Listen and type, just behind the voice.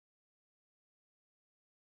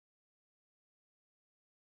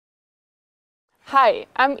Hi,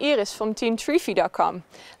 I'm Iris from team Treefie.com.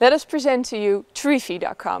 Let us present to you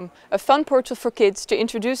Treefie.com, a fun portal for kids to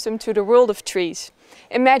introduce them to the world of trees.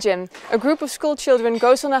 Imagine a group of school children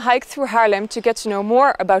goes on a hike through Haarlem to get to know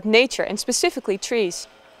more about nature and specifically trees.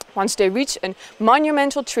 Once they reach a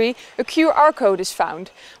monumental tree, a QR code is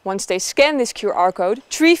found. Once they scan this QR code,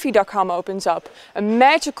 Treefie.com opens up. A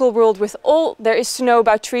magical world with all there is to know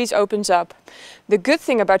about trees opens up. The good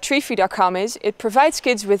thing about Treefie.com is it provides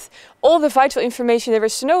kids with all the vital information there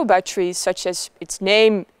is to know about trees, such as its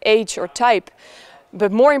name, age or type.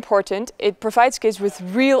 But more important, it provides kids with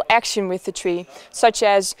real action with the tree, such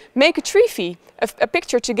as make a treefie, a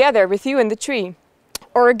picture together with you and the tree,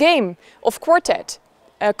 or a game of quartet.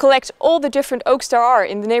 Collect all the different oaks there are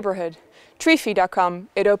in the neighborhood. Treefie.com,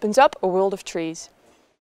 it opens up a world of trees.